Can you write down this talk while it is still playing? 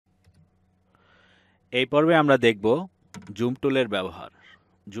এই পর্বে আমরা দেখব জুম টুলের ব্যবহার।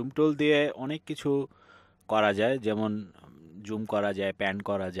 জুম টুল দিয়ে অনেক কিছু করা যায়, যেমন জুম করা যায়, প্যান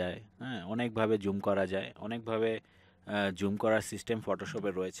করা যায়, হ্যাঁ, অনেকভাবে জুম করা যায়, অনেকভাবে জুম করার সিস্টেম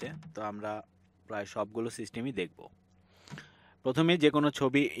ফটোশপে রয়েছে। তো আমরা প্রায় সবগুলো সিস্টেমই দেখব। প্রথমে যে কোনো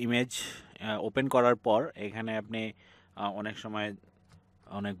ছবি ইমেজ ওপেন করার পর এখানে আপনি অনেক সময়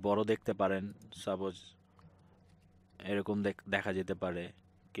অনেক বড় দেখতে পারেন, সাপোজ এরকম দেখা যেতে পারে,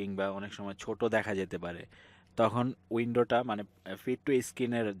 কিংবা অনেক সময় ছোট দেখা যেতে পারে। তখন উইন্ডোটা মানে ফিট টু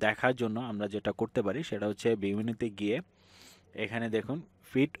স্ক্রিনের দেখার জন্য আমরা যেটা করতে পারি সেটা হচ্ছে মেনুতে গিয়ে এখানে দেখুন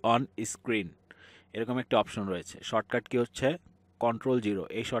ফিট অন স্ক্রিন এরকম একটা অপশন রয়েছে। শর্টকাট কি হচ্ছে Ctrl+0।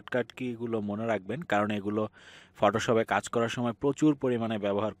 এই শর্টকাট কিগুলো মনে রাখবেন, কারণ এগুলো ফটোশপে কাজ করার সময় প্রচুর পরিমাণে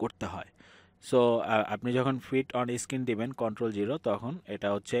ব্যবহার করতে হয়। সো আপনি যখন ফিট অন স্ক্রিন দিবেন Ctrl+0, তখন এটা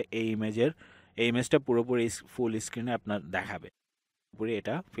হচ্ছে এই ইমেজটা পুরোপুরি ফুল স্ক্রিনে আপনার দেখাবে, পুরোপুরি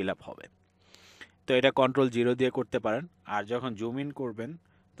এটা ফিল আপ হবে। তো এটা Ctrl+0 দিয়ে করতে পারেন। আর যখন জুম ইন করবেন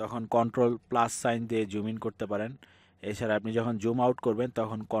তখন Ctrl+সাইন দিয়ে জুম ইন করতে পারেন। এছাড়া আপনি যখন জুম আউট করবেন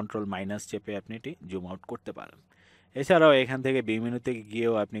তখন Ctrl- চেপে আপনি এটি জুম আউট করতে পারেন। এছাড়াও এখান থেকে মেনুতে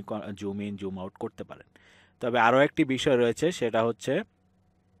গিয়েও আপনি জুম ইন জুম আউট করতে পারেন। তবে আরও একটি বিষয় রয়েছে, সেটা হচ্ছে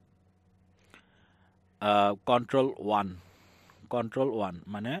Ctrl+1। Ctrl+1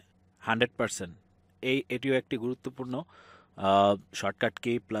 মানে 100%। এটিও একটি গুরুত্বপূর্ণ শর্টকাট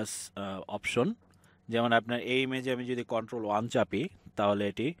কি প্লাস অপশন। যেমন আপনার এই ইমেজে আমি যদি Ctrl+1 চাপি তাহলে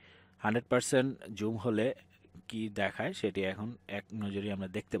এটি 100% জুম হলে কি দেখায় সেটি এখন এক নজরে আমরা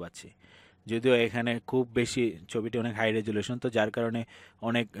দেখতে পাচ্ছি। যদিও এখানে খুব বেশি, ছবিটি অনেক হাই রেজুলেশন, তো যার কারণে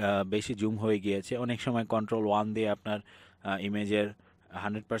অনেক বেশি জুম হয়ে গিয়েছে। অনেক সময় Ctrl+1 দিয়ে আপনার ইমেজের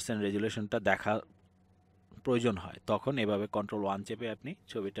 100% রেজুলেশনটা দেখা প্রয়োজন হয়, তখন এভাবে Ctrl+1 চেপে আপনি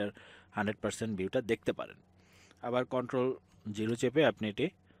ছবিটার 100% ভিউটা দেখতে পারেন। আবার Ctrl+0 চেপে আপনি এটি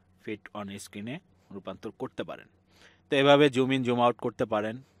ফিট অন স্ক্রিনে রূপান্তর করতে পারেন। তো এভাবে জুম ইন জুম আউট করতে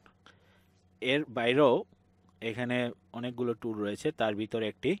পারেন। এর বাইরেও এখানে অনেকগুলো টুল রয়েছে, তার ভিতরে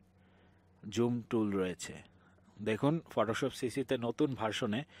একটি জুম টুল রয়েছে। দেখুন ফটোশপ সিসিতে নতুন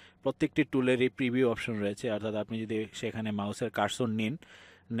ভার্সনে প্রত্যেকটি টুলেরই প্রিভিউ অপশন রয়েছে, অর্থাৎ আপনি যদি সেখানে মাউসের কার্সর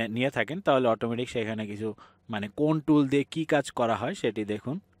নিয়ে থাকেন তাহলে অটোমেটিক সেখানে কিছু মানে কোন টুল দিয়ে কি কাজ করা হয় সেটি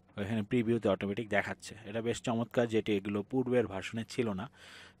দেখুন ওইখানে প্রিভিউতে অটোমেটিক দেখাচ্ছে। এটা বেশ চমৎকার, যেটি এগুলো পূর্বের ভার্সনে ছিল না।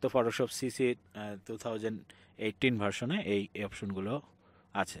 তো ফটোশপ সিসি 2018 ভার্সনে এই অপশনগুলো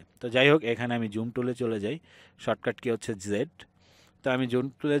আছে। তো যাই হোক, এখানে আমি জুম টুলে চলে যাই। শর্টকাট কি হচ্ছে জেড। তো আমি জুম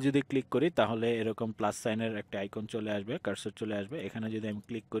টুলে যদি ক্লিক করি তাহলে এরকম প্লাস সাইনের একটা আইকন চলে আসবে, কার্সর চলে আসবে। এখানে যদি আমি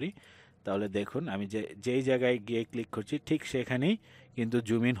ক্লিক করি তাহলে দেখুন আমি যেই জায়গায় গিয়ে ক্লিক করছি ঠিক সেখানেই কিন্তু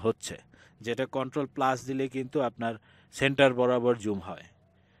জুম ইন হচ্ছে। যেটা Ctrl+ দিলে কিন্তু আপনার সেন্টার বরাবর জুম হয়,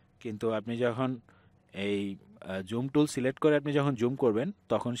 কিন্তু আপনি যখন এই জুম টুল সিলেক্ট করে আপনি যখন জুম করবেন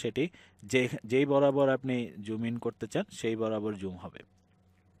তখন সেটি যেই বরাবর আপনি জুম ইন করতে চান সেই বরাবর জুম হবে।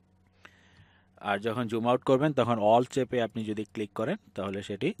 আর যখন জুম আউট করবেন তখন অল চেপে আপনি যদি ক্লিক করেন তাহলে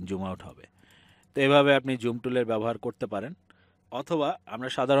সেটি জুম আউট হবে। তো এভাবে আপনি জুম টুলের ব্যবহার করতে পারেন। অথবা আমরা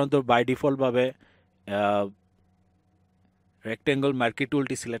সাধারণত বাই ডিফল্টভাবে রেক্টেঙ্গল মার্কি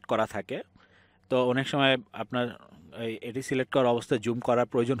টুলটি সিলেক্ট করা থাকে। তো অনেক সময় আপনার এটি সিলেক্ট করা অবস্থায় জুম করার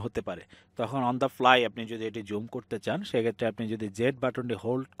প্রয়োজন হতে পারে। তখন অন দ্য ফ্লাই আপনি যদি এটি জুম করতে চান সেক্ষেত্রে আপনি যদি জেড বাটনটি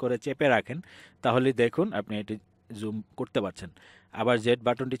হোল্ড করে চেপে রাখেন তাহলে দেখুন আপনি এটি জুম করতে পারছেন। আবার জেড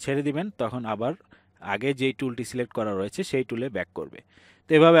বাটনটি ছেড়ে দিবেন তখন আবার আগে যেই টুলটি সিলেক্ট করা রয়েছে সেই টুলে ব্যাক করবে। তো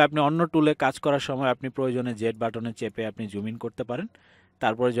এভাবে আপনি অন্য টুলে কাজ করার সময় আপনি প্রয়োজনে জেড বাটনে চেপে আপনি জুম ইন করতে পারেন।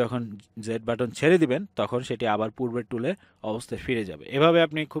 তারপরে যখন জেড বাটন ছেড়ে দিবেন তখন সেটি আবার পূর্বের টুলে অবস্থায় ফিরে যাবে। এভাবে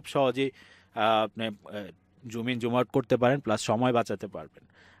আপনি খুব সহজেই আপনি জুম ইন জুম আউট করতে পারেন, প্লাস সময় বাঁচাতে পারবেন।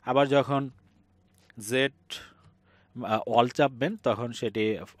 আবার যখন জেড অল চাপবেন তখন সেটি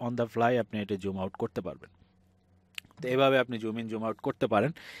অন দ্য ফ্লাই আপনি এটি জুম আউট করতে পারবেন। তো এভাবে আপনি জুম ইন জুম আউট করতে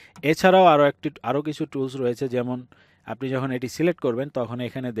পারেন। এছাড়াও আরও কিছু টুলস রয়েছে, যেমন আপনি যখন এটি সিলেক্ট করবেন তখন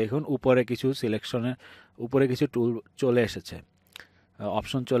এখানে দেখুন উপরে কিছু টুল চলে এসেছে,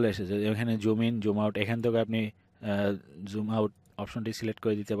 অপশন চলে এসেছে। এখানে জুম ইন জুম আউট, এখান থেকে আপনি জুম আউট অপশনটি সিলেক্ট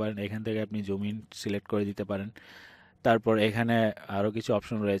করে দিতে পারেন, এখান থেকে আপনি জুম ইন সিলেক্ট করে দিতে পারেন। তারপর এখানে আরও কিছু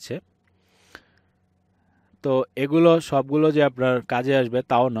অপশন রয়েছে। তো এগুলো সবগুলো যে আপনার কাজে আসবে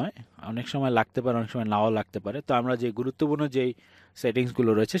তাও নয়, অনেক সময় লাগতে পারে, অনেক সময় নাও লাগতে পারে। তো আমরা যে গুরুত্বপূর্ণ যেই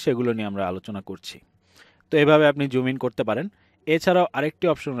সেটিংসগুলো রয়েছে সেগুলো নিয়ে আমরা আলোচনা করছি। তো এভাবে আপনি জুম ইন করতে পারেন। এছাড়াও আরেকটি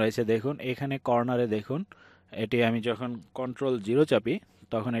অপশন রয়েছে, দেখুন এখানে কর্নারে দেখুন, এটি আমি যখন Ctrl+0 চাপি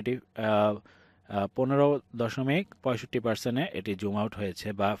তখন এটি 15.65% এটি জুম আউট হয়েছে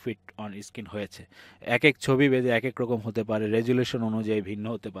বা ফিট অন স্ক্রিন হয়েছে। এক এক ছবি ভেদে এক এক রকম হতে পারে, রেজুলেশন অনুযায়ী ভিন্ন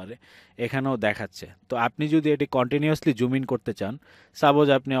হতে পারে, এখানেও দেখাচ্ছে। তো আপনি যদি এটি কন্টিনিউয়াসলি জুম ইন করতে চান, সাপোজ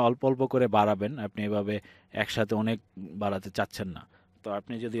আপনি অল্প অল্প করে বাড়াবেন, আপনি এভাবে একসাথে অনেক বাড়াতে চাচ্ছেন না, তো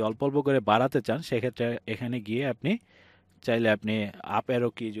আপনি যদি অল্প অল্প করে বাড়াতে চান সেক্ষেত্রে এখানে গিয়ে আপনি চাইলে আপনি আপ অ্যারো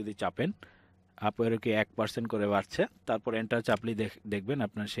কি যদি চাপেন, আপ অ্যারো কি 1% করে বাড়ছে, তারপর এন্টার চাপলেই দেখবেন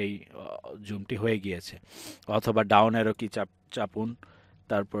আপনার সেই জুমটি হয়ে গিয়েছে। অথবা ডাউন অ্যারো কি চাপুন,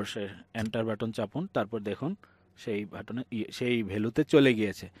 তারপর সে এন্টার বাটন চাপুন, তারপর দেখুন সেই বাটনে সেই ভ্যালুতে চলে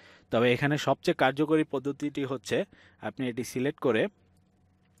গিয়েছে। তবে এখানে সবচেয়ে কার্যকরী পদ্ধতিটি হচ্ছে আপনি এটি সিলেক্ট করে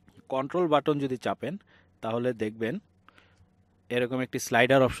কন্ট্রোল বাটন যদি চাপেন তাহলে দেখবেন এরকম একটি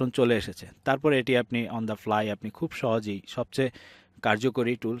স্লাইডার অপশন চলে এসেছে। তারপর এটি আপনি অন দ্য ফ্লাই আপনি খুব সহজেই, সবচেয়ে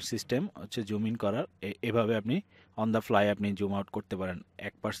কার্যকরী টুল সিস্টেম হচ্ছে জুম ইন করার। এভাবে আপনি অন দ্য ফ্লাই আপনি জুম আউট করতে পারেন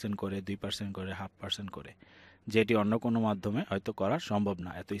 1% করে, 2% করে, 0.5% করে, যেটি অন্য কোনো মাধ্যমে হয়তো করা সম্ভব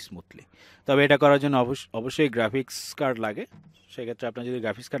না এত স্মুথলি। তবে এটা করার জন্য অবশ্যই গ্রাফিক্স কার্ড লাগে। সেক্ষেত্রে আপনার যদি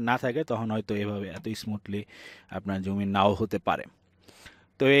গ্রাফিক্স কার্ড না থাকে তখন হয়তো এভাবে এত স্মুথলি আপনার জুম ইন নাও হতে পারে।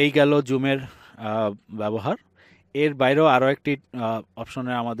 তো এই গেল জুমের ব্যবহার। এর বাইরেও আরও একটি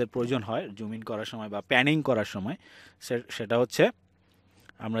অপশনের আমাদের প্রয়োজন হয় জুম ইন করার সময় বা প্যানিং করার সময়। সেটা হচ্ছে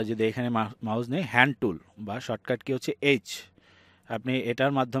আমরা যদি এখানে মাউস নেই, হ্যান্ড টুল বা শর্টকাট কি হচ্ছে এইচ, আপনি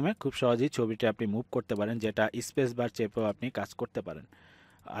এটার মাধ্যমে খুব সহজেই ছবিটি আপনি মুভ করতে পারেন, যেটা স্পেস বার চেপেও আপনি কাজ করতে পারেন।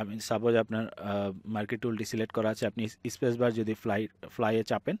 আমি সাপোজ আপনার মার্কেট টুলটি সিলেক্ট করা আছে, আপনি স্পেস বার যদি ফ্লাইয়ে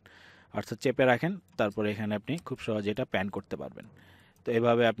চাপেন অর্থাৎ চেপে রাখেন, তারপরে এখানে আপনি খুব সহজে এটা প্যান করতে পারবেন। তো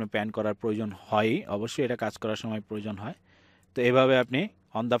এভাবে আপনি প্যান করার প্রয়োজন হয়ই, অবশ্যই এটা কাজ করার সময় প্রয়োজন হয়। তো এভাবে আপনি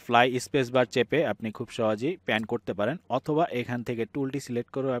on the fly space bar চেপে আপনি খুব সহজেই প্যান করতে পারেন, অথবা এখান থেকে টুলটি সিলেক্ট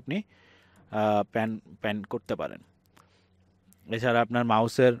করেও আপনি প্যান করতে পারেন। এছাড়া আপনার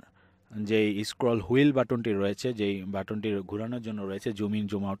মাউসের যেই স্ক্রল হুইল বাটনটি রয়েছে, যেই বাটনটি ঘোরানোর জন্য রয়েছে জুম ইন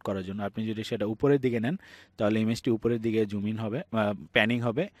জুম আউট করার জন্য, আপনি যদি সেটা উপরের দিকে নেন তাহলে ইমেজটি উপরের দিকে জুম ইন হবে, প্যানিং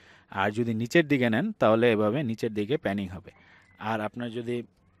হবে। আর যদি নিচের দিকে নেন তাহলে এভাবে নিচের দিকে প্যানিং হবে। আর আপনার যদি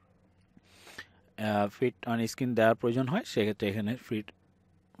ফিট অন স্ক্রিন দেওয়ার প্রয়োজন হয় সেক্ষেত্রে এখানে ফিট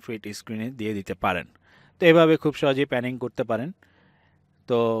স্ক্রিনে দিয়ে দিতে পারেন। তো এভাবে খুব সহজেই প্যানিং করতে পারেন।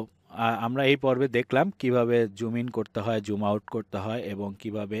 তো আমরা এই পর্বে দেখলাম কিভাবে জুম ইন করতে হয়, জুম আউট করতে হয় এবং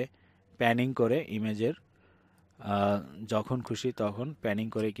কিভাবে প্যানিং করে ইমেজের যখন খুশি তখন প্যানিং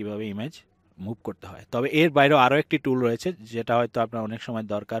করে কিভাবে ইমেজ মুভ করতে হয়। তবে এর বাইরেও আরও একটি টুল রয়েছে যেটা হয়তো আপনার অনেক সময়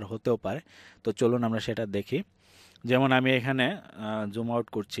দরকার হতেও পারে। তো চলুন আমরা সেটা দেখি। যেমন আমি এখানে জুম আউট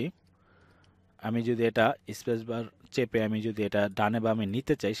করছি, আমি যদি এটা স্পেস বার চেপে আমি যদি এটা ডানে বামে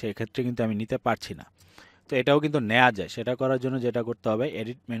নিতে চাই সেক্ষেত্রে কিন্তু আমি নিতে পারছি না। তো এটাও কিন্তু নেওয়া যায়। সেটা করার জন্য যেটা করতে হবে,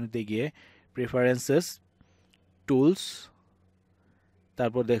 এডিট মেনুতে গিয়ে প্রেফারেন্সেস, টুলস,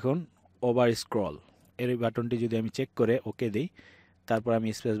 তারপর দেখুন ওভার স্ক্রল, এর বাটনটি যদি আমি চেক করে ওকে দিই, তারপর আমি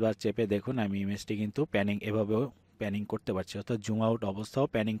স্পেস বার চেপে দেখুন আমি ইমেজটি কিন্তু প্যানিং এভাবেও প্যানিং করতে পারছি, অর্থাৎ জুম আউট অবস্থাও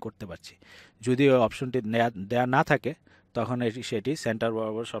প্যানিং করতে পারছি। যদি ওই অপশনটি দেয়া না থাকে তখন সেটি সেন্টার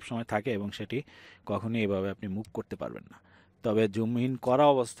বরাবর সবসময় থাকে এবং সেটি কখনোই এভাবে আপনি মুভ করতে পারবেন না। তবে জুম ইন করা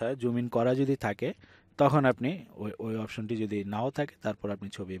অবস্থায়, জুম ইন করা যদি থাকে তখন আপনি ওই অপশনটি যদি নাও থাকে তারপর আপনি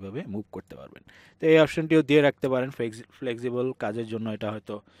ছবি এভাবে মুভ করতে পারবেন। তো এই অপশনটিও দিয়ে রাখতে পারেন, ফ্লেক্সিবল কাজের জন্য এটা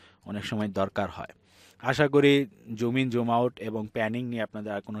হয়তো অনেক সময় দরকার হয়। আশা করি জুম ইন জুম আউট এবং প্যানিং নিয়ে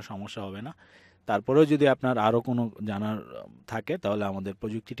আপনাদের আর কোনো সমস্যা হবে না। তারপরেও যদি আপনার আরও কোনো জানার থাকে তাহলে আমাদের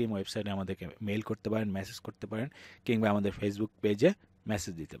প্রযুক্তি টিম ওয়েবসাইটে আমাদেরকে মেইল করতে পারেন, মেসেজ করতে পারেন, কিংবা আমাদের ফেসবুক পেজে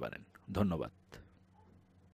মেসেজ দিতে পারেন। ধন্যবাদ।